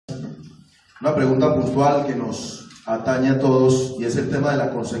Una pregunta puntual que nos atañe a todos y es el tema de la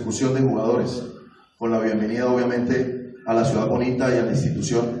consecución de jugadores, con la bienvenida obviamente a la ciudad bonita y a la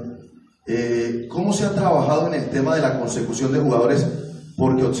institución. ¿Cómo se ha trabajado en el tema de la consecución de jugadores?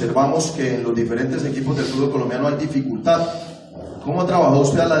 Porque observamos que en los diferentes equipos del fútbol colombiano hay dificultad. ¿Cómo ha trabajado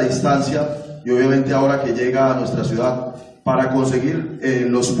usted a la distancia y obviamente ahora que llega a nuestra ciudad para conseguir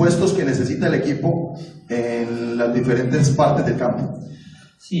los puestos que necesita el equipo en las diferentes partes del campo?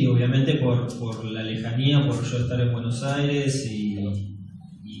 Sí, obviamente por la lejanía, por yo estar en Buenos Aires y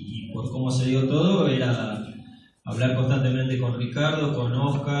por cómo se dio todo, era hablar constantemente con Ricardo, con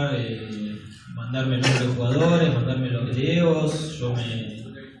Oscar, mandarme nombres de jugadores, mandarme los videos. Yo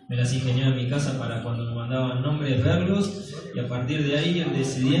me las ingeniaba en mi casa para cuando me mandaban nombres verlos y a partir de ahí ir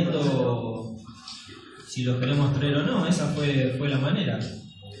decidiendo si los queremos traer o no. Esa fue la manera.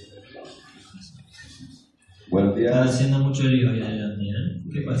 Buenos días. Están haciendo mucho lío ahí adelante, ¿eh?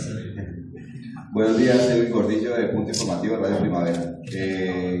 ¿Qué pasa? Buenos días, Edwin Gordillo de Punto Informativo de Radio Primavera.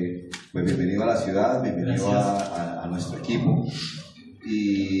 Pues bienvenido a la ciudad, bienvenido a nuestro equipo.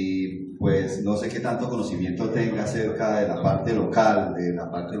 Y pues no sé qué tanto conocimiento tenga acerca de la parte local, de la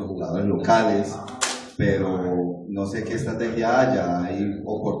parte de los jugadores locales, pero no sé qué estrategia haya. ¿Hay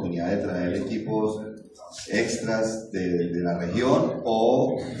oportunidad de traer equipos extras de la región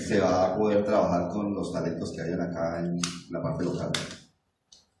o se va a poder trabajar con los talentos que hayan acá en la parte local?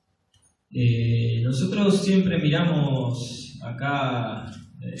 Nosotros siempre miramos acá,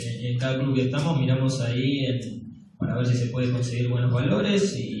 en cada club que estamos, miramos ahí para ver si se puede conseguir buenos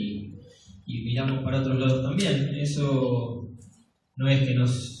valores y miramos para otros lados también. Eso no es que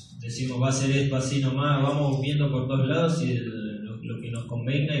nos decimos va a ser esto así nomás, vamos viendo por todos lados y lo que nos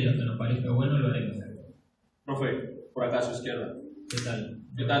convenga y lo que nos parezca bueno lo haremos. Profe, por acá a su izquierda. ¿Qué tal?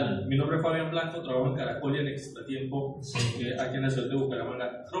 ¿Qué tal? Mi nombre es Fabián Blanco, trabajo en Caracol y en Extra Tiempo, aquí en la ciudad de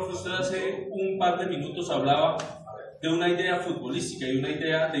Bucaramanga. Profe, usted hace un par de minutos hablaba de una idea futbolística y una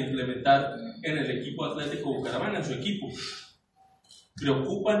idea de implementar en el equipo Atlético Bucaramanga, en su equipo.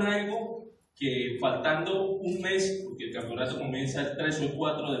 ¿Preocupan algo que faltando un mes, porque el campeonato comienza el 3 o el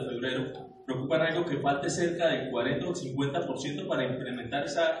 4 de febrero, preocupan algo que falte cerca del 40 o el 50% para implementar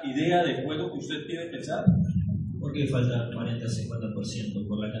esa idea de juego que usted tiene pensado? ¿Por qué falta 40 o 50%?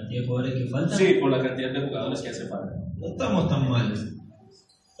 ¿Por la cantidad de jugadores que faltan? Sí, por la cantidad de jugadores que hace falta. No estamos tan mal.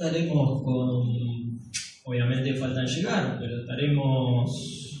 Estaremos con... Obviamente faltan llegar, pero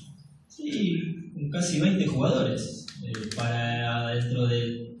estaremos... Sí, con casi 20 jugadores para dentro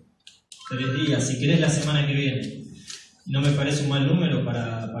de 3 días, si querés la semana que viene. No me parece un mal número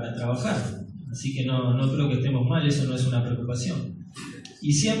para trabajar. Así que no creo que estemos mal, eso no es una preocupación.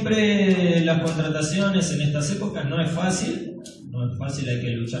 Y siempre las contrataciones en estas épocas no es fácil, hay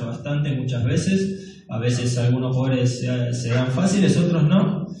que luchar bastante muchas veces. A veces algunos jugadores se dan fáciles, otros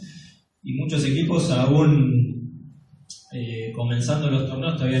no. Y muchos equipos aún comenzando los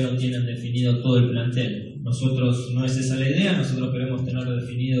torneos todavía no tienen definido todo el plantel. Nosotros no es esa la idea, nosotros queremos tener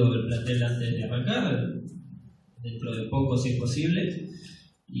definido el plantel antes de arrancar, dentro de poco si es posible,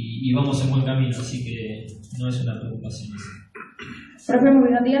 y vamos en buen camino, así que no es una preocupación. Profe, muy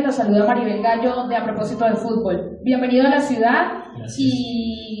buenos días, los saluda Maribel Gallo de A Propósito de Fútbol. Bienvenido a la ciudad. Gracias.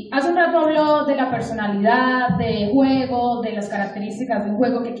 Y hace un rato habló de la personalidad, de juego, de las características de un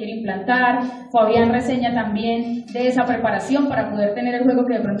juego que quiere implantar. Fabián reseña también de esa preparación para poder tener el juego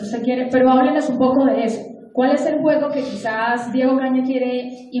que de pronto usted quiere, pero háblenos un poco de eso. ¿Cuál es el juego que quizás Diego Cagna quiere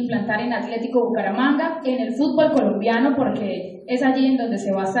implantar en Atlético Bucaramanga, en el fútbol colombiano, porque es allí en donde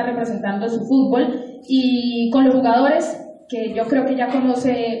se va a estar representando su fútbol, y con los jugadores que yo creo que ya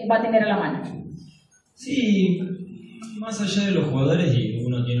conoce, va a tener a la mano? Sí, más allá de los jugadores, y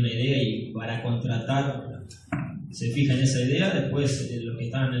uno tiene una idea y para contratar se fija en esa idea, después los que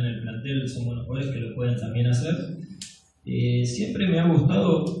están en el plantel son buenos jugadores que lo pueden también hacer. Siempre me ha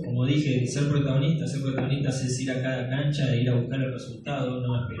gustado, como dije, ser protagonista es ir a cada cancha e ir a buscar el resultado,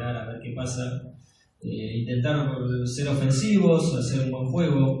 no esperar a ver qué pasa, intentar ser ofensivos, hacer un buen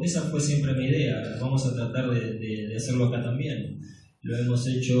juego. Esa fue siempre mi idea, vamos a tratar de hacerlo acá también. Lo hemos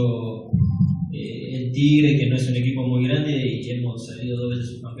hecho en Tigre, que no es un equipo muy grande y hemos salido 2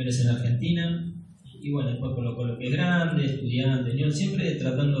 veces subcampeones en Argentina, y bueno, después con lo que es grande, Estudiantes, siempre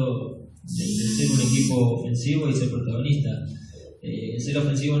tratando de ser un equipo ofensivo y ser protagonista. Ser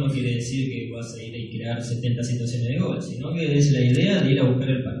ofensivo no quiere decir que vas a ir a crear 70 situaciones de gol, sino que es la idea de ir a buscar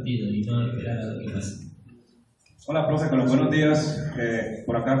el partido y no esperar a ver qué pasa. Hola, profe, con los buenos días.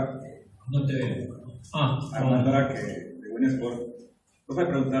 Por acá. No te veo. Armando Araque, de Winsport. Profe,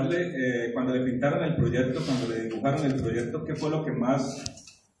 preguntarle, cuando le pintaron el proyecto, cuando le dibujaron el proyecto, ¿qué fue lo que más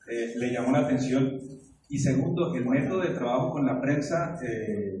le llamó la atención Y segundo, el método de trabajo con la prensa,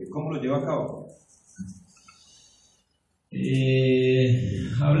 ¿cómo lo lleva a cabo?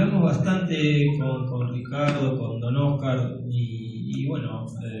 Hablamos bastante con Ricardo, con Don Oscar, y bueno,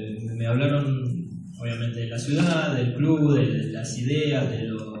 me hablaron obviamente de la ciudad, del club, de las ideas,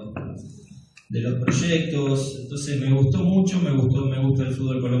 de los proyectos. Entonces me gustó mucho, me gusta el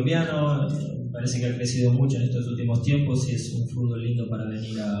fútbol colombiano, me parece que ha crecido mucho en estos últimos tiempos y es un fútbol lindo para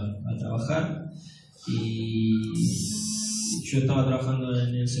venir a trabajar. Y yo estaba trabajando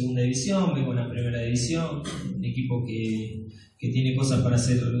en segunda división, vengo en la primera división, un equipo que tiene cosas para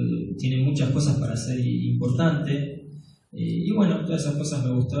hacer, tiene muchas cosas para hacer importantes, y bueno, todas esas cosas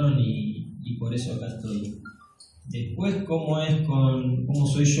me gustaron y por eso acá estoy. Después, ¿cómo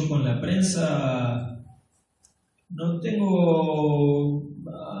soy yo con la prensa? No tengo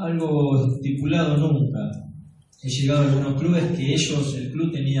algo estipulado nunca. He llegado a algunos clubes que el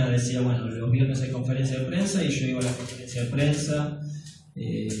club decía, bueno, los viernes hay conferencia de prensa y yo iba a la conferencia de prensa.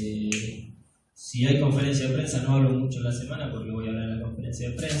 Si hay conferencia de prensa no hablo mucho en la semana porque voy a hablar en la conferencia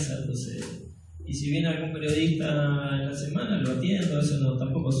de prensa, entonces, y si viene algún periodista en la semana lo atiendo, eso no,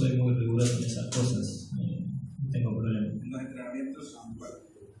 tampoco soy muy riguroso en esas cosas, no tengo problema. ¿Los entrenamientos son cuáles?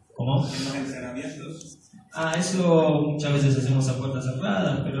 ¿Cómo? ¿Los entrenamientos? Eso muchas veces hacemos a puertas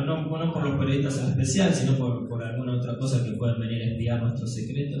cerradas, pero no por los periodistas en especial, sino por alguna otra cosa que puedan venir a espiar nuestros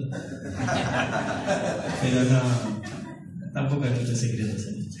secretos. Pero no, tampoco hay muchos secretos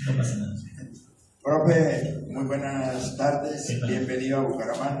en esto, no pasa nada. Profe, muy buenas tardes, bienvenido a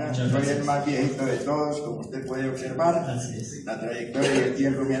Bucaramanga. Soy el más viejito de todos, como usted puede observar. Así es. La trayectoria y el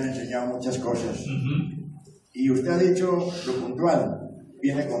tiempo me han enseñado muchas cosas. Y usted ha dicho lo puntual.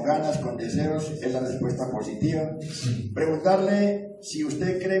 Viene con ganas, con deseos, es la respuesta positiva. Preguntarle si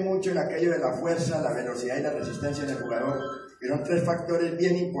usted cree mucho en aquello de la fuerza, la velocidad y la resistencia del jugador, que son tres factores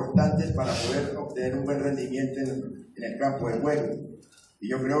bien importantes para poder obtener un buen rendimiento en el campo de juego. Y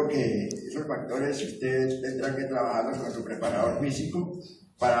yo creo que esos factores usted tendrá que trabajarlos con su preparador físico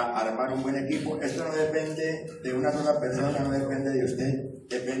para armar un buen equipo. Esto no depende de una sola persona, no depende de usted,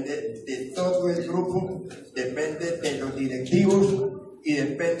 depende de todo el grupo, depende de los directivos y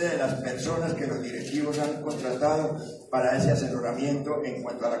depende de las personas que los directivos han contratado para ese asesoramiento en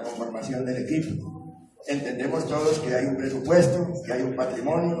cuanto a la conformación del equipo. Entendemos todos que hay un presupuesto, que hay un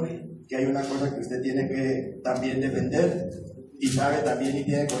patrimonio, que hay una cosa que usted tiene que también defender y sabe también y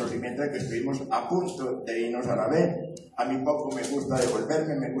tiene conocimiento de que estuvimos a punto de irnos a la B. A mí poco me gusta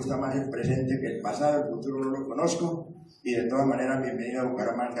devolverme, me gusta más el presente que el pasado, el futuro no lo conozco y de todas maneras bienvenido a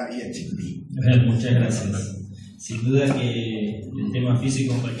Bucaramanga y éxito. Muchas gracias. Sin duda que el tema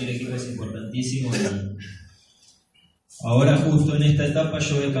físico en cualquier equipo es importantísimo. Ahora justo en esta etapa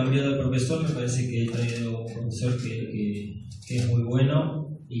yo he cambiado de profesor, me parece que he traído un profesor que es muy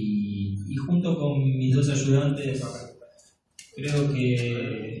bueno y junto con mis dos ayudantes creo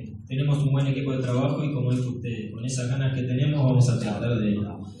que tenemos un buen equipo de trabajo y como dijo usted, con esas ganas que tenemos vamos a tratar de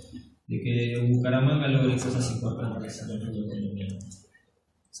que Bucaramanga logre cosas importantes en el mundo colombiano.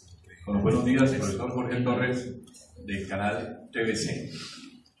 Bueno, buenos días, el profesor Jorge Torres del canal TVC.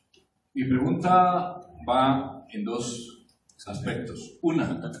 Mi pregunta va en dos aspectos.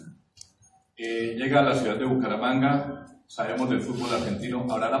 Una, llega a la ciudad de Bucaramanga, sabemos del fútbol argentino,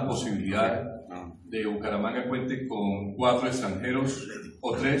 ¿habrá la posibilidad de Bucaramanga cuente con 4 extranjeros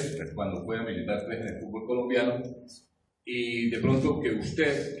o 3, cuando puedan militar 3 en el fútbol colombiano? Y de pronto que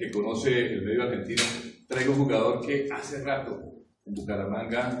usted, que conoce el medio argentino, traiga un jugador que hace rato en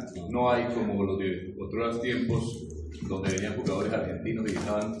Bucaramanga no hay como los de otros tiempos, donde venían jugadores argentinos y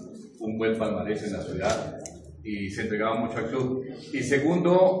dejaban un buen palmarés en la ciudad y se entregaban mucho al club. Y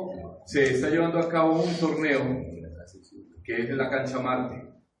segundo, se está llevando a cabo un torneo que es de la cancha Marte.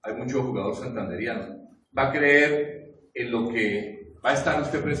 Hay muchos jugadores santanderianos. ¿Va a creer en lo que va a estar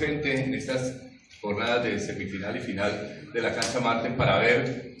usted presente en estas jornadas de semifinal y final de la cancha Marte para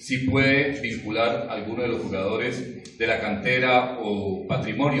ver si puede vincular a alguno de los jugadores de la cantera o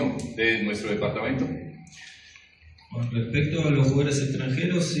patrimonio de nuestro departamento? Con respecto a los jugadores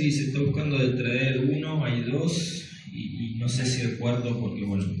extranjeros, sí, se está buscando de traer uno, hay 2 y no sé si el cuarto, porque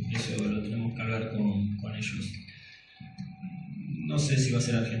bueno, eso lo tenemos que hablar con ellos. No sé si va a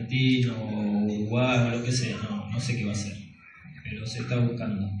ser argentino o uruguayo o lo que sea, no sé qué va a ser, pero se está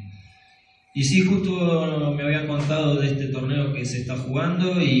buscando. Y sí, justo me habían contado de este torneo que se está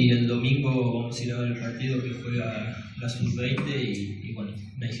jugando y el domingo vamos a ir a ver el partido que juega la Sub-20 y bueno,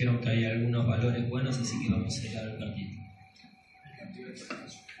 me dijeron que hay algunos valores buenos, así que vamos a ir a ver el partido.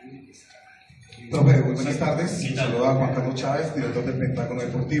 Profe, buenas tardes. Saluda a Juan Carlos Chávez, director del Pentágono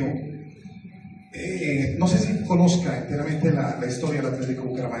Deportivo. No sé si conozca enteramente la historia del Atlético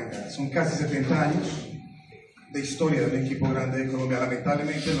Bucaramanga. Son casi 70 años de historia de un equipo grande de Colombia.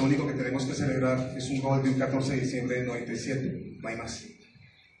 Lamentablemente lo único que tenemos que celebrar es un gol de un 14 de diciembre del 97, no hay más.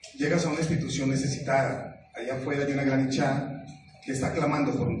 Llegas a una institución necesitada, allá afuera hay una gran hinchada que está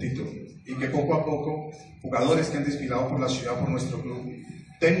clamando por un título y que poco a poco jugadores que han desfilado por la ciudad, por nuestro club,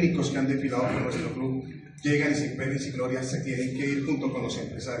 técnicos que han desfilado por nuestro club, llegan y sin pena y sin gloria se tienen que ir junto con los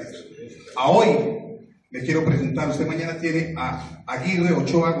empresarios. A hoy le quiero preguntar, usted mañana tiene a Aguirre,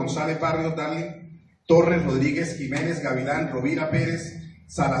 Ochoa, González, Barrios, Darling, Torres, Rodríguez, Jiménez, Gavilán, Rovira, Pérez,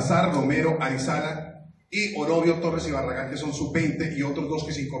 Salazar, Romero, Arizala y Orobio, Torres y Barragán, que son sub-20, y otros dos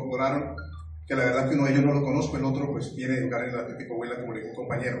que se incorporaron, que la verdad que uno de ellos no lo conozco, el otro pues viene de jugar en el Atlético Bucaramanga, como le dijo un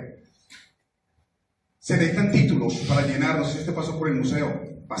compañero. Se necesitan títulos para llenar, no sé si usted pasó por el museo,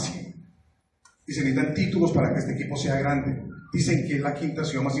 vacío. Y se necesitan títulos para que este equipo sea grande. Dicen que es la quinta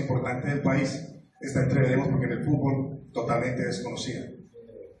ciudad más importante del país. Está entre veremos porque en el fútbol totalmente desconocida.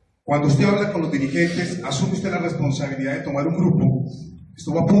 Cuando usted habla con los dirigentes, asume usted la responsabilidad de tomar un grupo.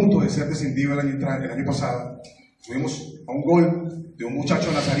 Estuvo a punto de ser descendido el año pasado. Tuvimos a un gol de un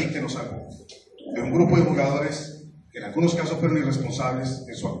muchacho nazarí que nos salvó. De un grupo de jugadores que en algunos casos fueron irresponsables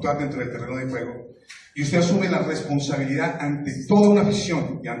en su actuar dentro del terreno de juego. Y usted asume la responsabilidad ante toda una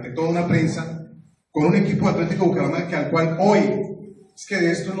afición y ante toda una prensa con un equipo de Atlético Bucaramanga que al cual hoy, es que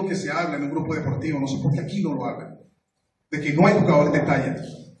de esto es lo que se habla en un grupo deportivo, no sé por qué aquí no lo hablan, de que no hay jugadores de talla,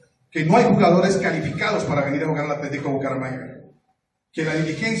 que no hay jugadores calificados para venir a jugar al Atlético Bucaramanga, que la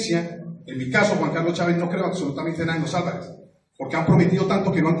dirigencia, en mi caso Juan Carlos Chávez, no creo absolutamente nada en los Álvarez, porque han prometido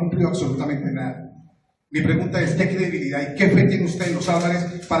tanto que no han cumplido absolutamente nada. Mi pregunta es, ¿qué credibilidad y qué fe tiene usted en los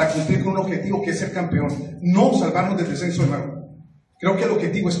Álvarez para cumplir con un objetivo que es ser campeón? No salvarnos del descenso de nuevo. Creo que el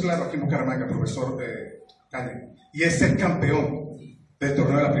objetivo es claro aquí en Bucaramanga, profesor Cagna, y es ser campeón del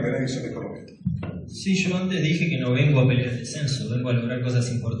torneo de la primera división de Colombia. Sí, yo antes dije que no vengo a pelear el descenso, vengo a lograr cosas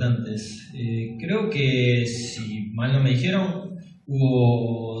importantes. Creo que, si mal no me dijeron,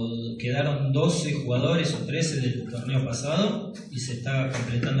 quedaron 12 jugadores o 13 del torneo pasado y se está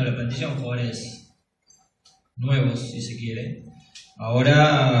completando la plantilla con jugadores nuevos, si se quiere.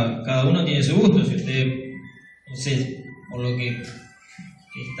 Ahora cada uno tiene su gusto. Si usted, no sé, por lo que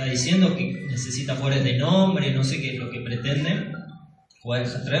está diciendo, que necesita jugadores de nombre, no sé qué es lo que pretende.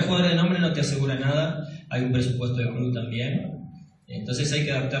 Traer jugadores de nombre no te asegura nada. Hay un presupuesto de club también, entonces hay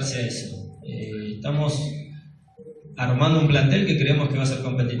que adaptarse a eso. Estamos armando un plantel que creemos que va a ser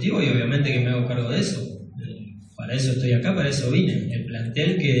competitivo y obviamente que me hago cargo de eso. Para eso estoy acá, para eso vine. El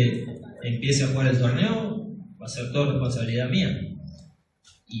plantel que empiece a jugar el torneo va a ser todo responsabilidad mía.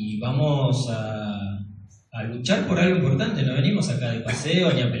 Y vamos a luchar por algo importante. No venimos acá de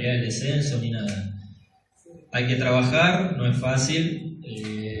paseo, ni a pelear el descenso, ni nada. Hay que trabajar, no es fácil.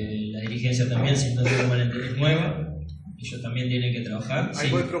 La dirigencia también, si no tengo malentendida, es nueva. Ellos también tienen que trabajar.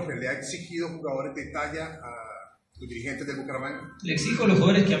 ¿Algo el profe le ha exigido jugadores de talla a los dirigentes del Bucaramanga? Le exijo los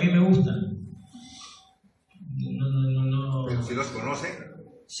jugadores que a mí me gustan. No. ¿Pero si los conoce?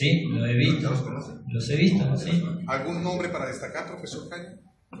 Sí, lo he visto. ¿Los conoce? Los he visto, sí. ¿Algún nombre para destacar, profesor Cagna?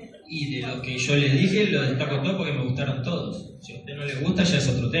 Y de lo que yo les dije, lo destaco todo porque me gustaron todos. Si a usted no le gusta, ya es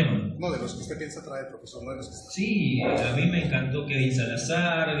otro tema. No, de los que usted piensa traer, profesor, no de los que... Sí, a mí me encantó Kevin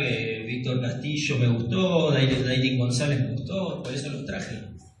Salazar, Víctor Castillo me gustó, Dailin González me gustó, por eso los traje.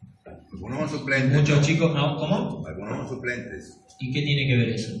 Algunos son suplentes. Muchos chicos, ¿cómo? Algunos son suplentes. ¿Y qué tiene que ver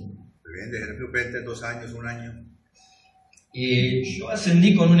eso? Deben de ser suplentes 2 años, 1 año. Yo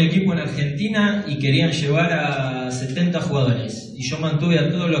ascendí con un equipo en Argentina y querían llevar a 70 jugadores. Y yo mantuve a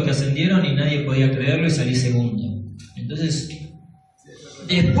todos los que ascendieron y nadie podía creerlo y salí segundo. Entonces,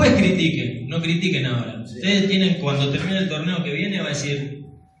 después critiquen, no critiquen ahora. Ustedes tienen, cuando termine el torneo que viene, va a decir,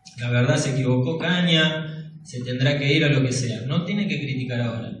 la verdad se equivocó Caña, se tendrá que ir a lo que sea. No tienen que criticar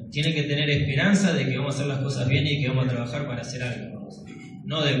ahora. Tienen que tener esperanza de que vamos a hacer las cosas bien y que vamos a trabajar para hacer algo.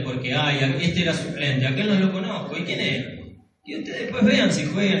 No de porque, este era suplente, aquel no lo conozco, ¿y quién es? Y ustedes después vean si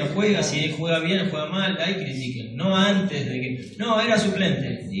juega o no juega, si juega bien o juega mal, ahí critiquen. No antes de que, no, era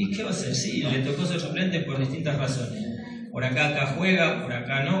suplente. ¿Y qué va a hacer? Sí, le tocó ser suplente por distintas razones. Por acá juega, por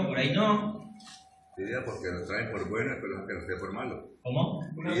acá no, por ahí no. Diría porque los traen por bueno, pero los que los traen por malo. ¿Cómo?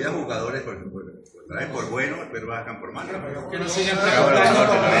 Diría jugadores porque los traen por bueno, pero bajan por malo. Que no sigan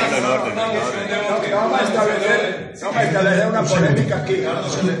Vamos a establecer una polémica aquí.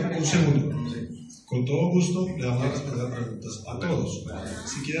 Un segundo. Con todo gusto le vamos a responder preguntas a todos.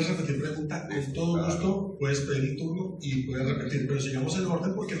 Si quieres repetir pregunta, con todo gusto puedes pedir el turno y puedes repetir, pero sigamos el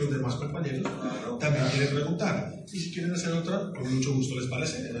orden porque los demás compañeros también quieren preguntar. Y si quieren hacer otra, con mucho gusto, ¿les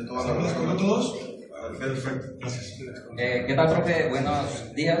parece? ¿Estamos de acuerdo todos? Perfecto, gracias. ¿Qué tal, profe?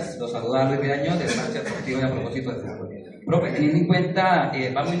 Buenos días. Los saluda Luis Vidaño de Parte Deportiva y a propósito de fútbol. Profe, teniendo en cuenta,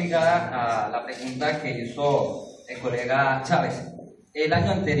 va muy ligada a la pregunta que hizo el colega Chávez. El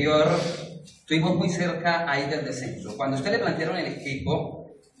año anterior estuvimos muy cerca ahí del descenso. Cuando usted le plantearon el equipo,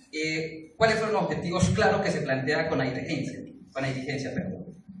 ¿cuáles fueron los objetivos claros que se plantea con la dirigencia?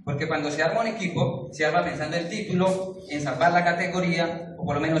 Porque cuando se arma un equipo, se arma pensando en el título, en salvar la categoría, o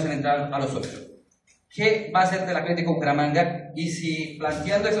por lo menos en entrar a los 8. ¿Qué va a hacer del Atlético Bucaramanga? Y si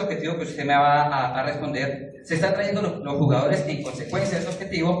planteando ese objetivo que usted me va a responder, se están trayendo los jugadores en consecuencia de ese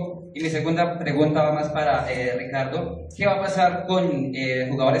objetivo. Y mi segunda pregunta va más para Ricardo. ¿Qué va a pasar con el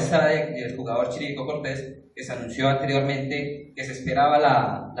jugador Sadek y el jugador Chirico Cortés, que se anunció anteriormente que se esperaba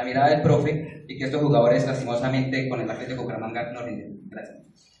la mirada del profe y que estos jugadores lastimosamente con el Atlético Bucaramanga no rinden? Gracias.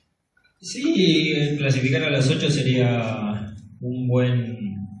 Sí, clasificar a las 8 sería un buen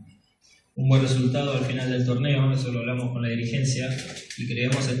resultado al final del torneo, eso lo hablamos con la dirigencia y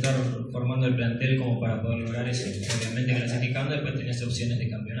creemos estar formando el plantel como para poder lograr eso. Obviamente clasificando, después tenés opciones de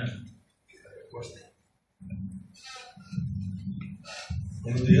campeonato.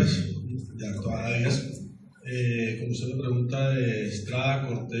 Buenos días, ya todas días. Como usted me pregunta de Estrada,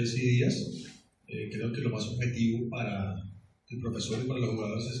 Cortés y Díaz, creo que lo más objetivo para el profesor y para los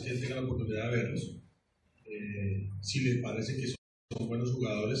jugadores es que tengan la oportunidad de verlos. Si les parece que son buenos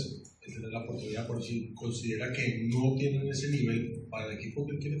jugadores, el tener la oportunidad, por si considera que no tienen ese nivel para el equipo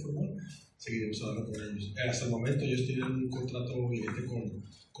que él quiere formar, seguiremos hablando con ellos. Hasta el momento ellos tienen un contrato vigente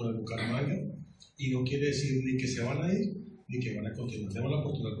con el Bucaramanga y no quiere decir ni que se van a ir ni que van a continuar. Tenemos la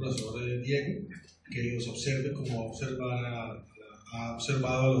oportunidad al profesor Diego que los observe como ha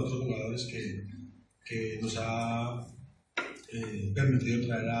observado a los otros jugadores que nos ha permitido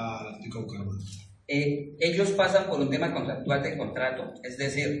traer al Atlético Bucaramanga. Ellos pasan por un tema contractual de contrato, es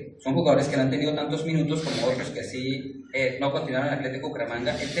decir, son jugadores que no han tenido tantos minutos como otros que sí no continuaron en el Atlético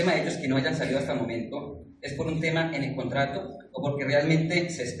Bucaramanga. El tema de ellos que no hayan salido hasta el momento es por un tema en el contrato o porque realmente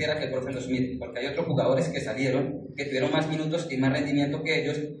se espera que el profe los mire, porque hay otros jugadores que salieron, que tuvieron más minutos y más rendimiento que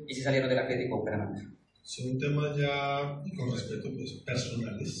ellos y sí salieron del Atlético Bucaramanga. Son temas ya, con respeto, pues,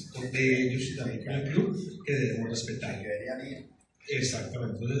 personales de ellos y también con el club que debemos respetar.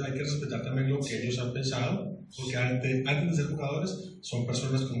 Exactamente, entonces hay que respetar también lo que ellos han pensado, porque antes de ser jugadores son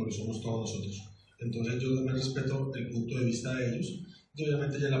personas como lo somos todos nosotros. Entonces yo también respeto el punto de vista de ellos y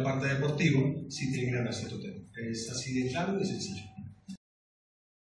obviamente ya en la parte deportiva sí tienen que ganarse otro tema. Es así de claro y de sencillo.